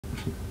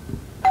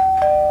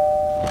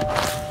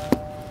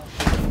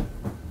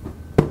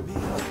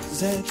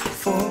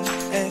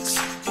bZ4X,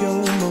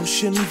 pure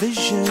motion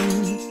vision.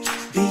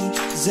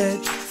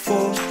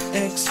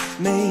 bZ4X,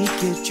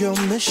 make it your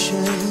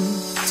mission.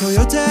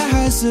 Toyota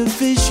has a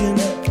vision,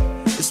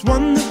 it's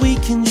one that we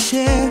can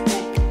share.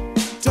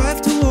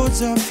 Drive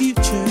towards our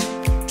future,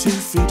 true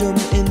freedom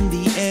in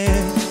the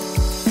air.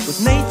 With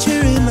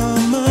nature in our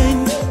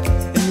mind,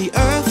 and the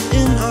earth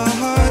in our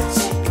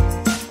hearts.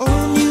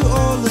 All new,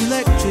 all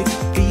electric,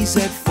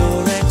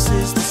 bZ4X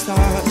is the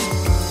start.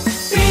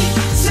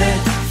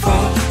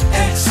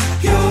 bZ4X,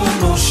 pure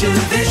motion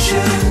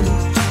vision.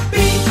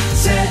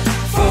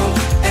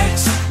 bZ4X,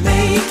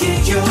 make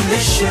it your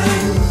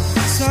mission.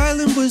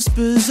 Silent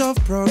whispers of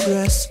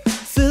progress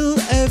fill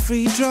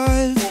every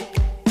drive,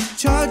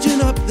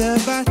 charging up their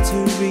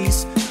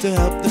batteries to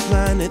help the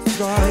planet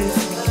thrive.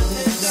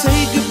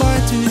 Say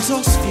goodbye to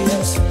exhaust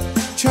fumes,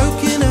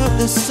 choking out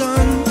the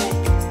sun.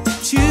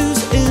 Choose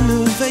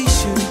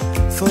innovation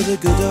for the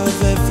good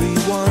of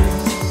everyone.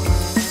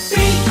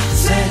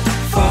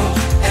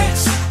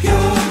 bZ4X,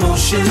 pure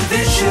motion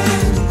vision.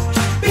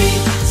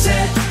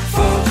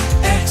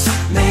 bZ4X,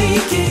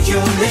 make it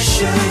your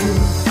mission.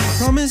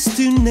 Promise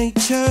to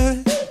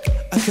nature,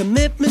 a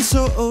commitment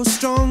so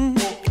strong,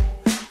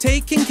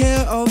 taking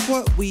care of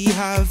what we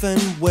have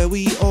and where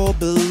we all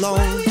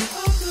belong.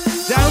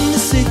 Down the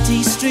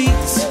city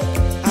streets,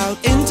 out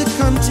into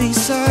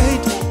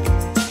countryside,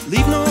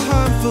 leave no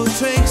harmful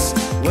trace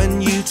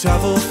when you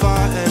travel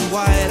far and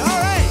wide.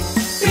 Alright!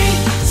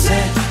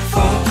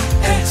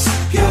 bZ4X,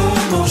 pure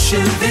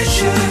motion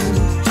vision.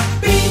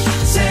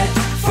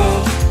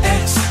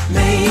 bZ4X,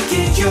 make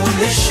it your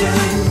mission.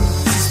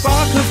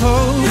 Spark of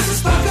hope, It's a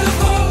spark of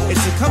hope.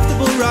 it's a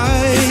comfortable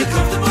ride. It's a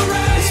comfortable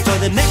ride. It's for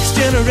the next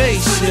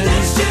generation,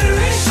 Next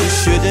generation. it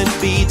shouldn't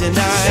be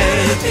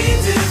denied.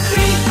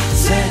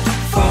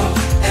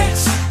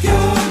 bZ4X,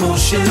 pure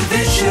motion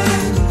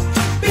vision.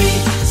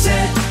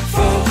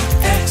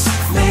 bZ4X,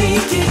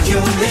 make it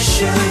your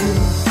mission.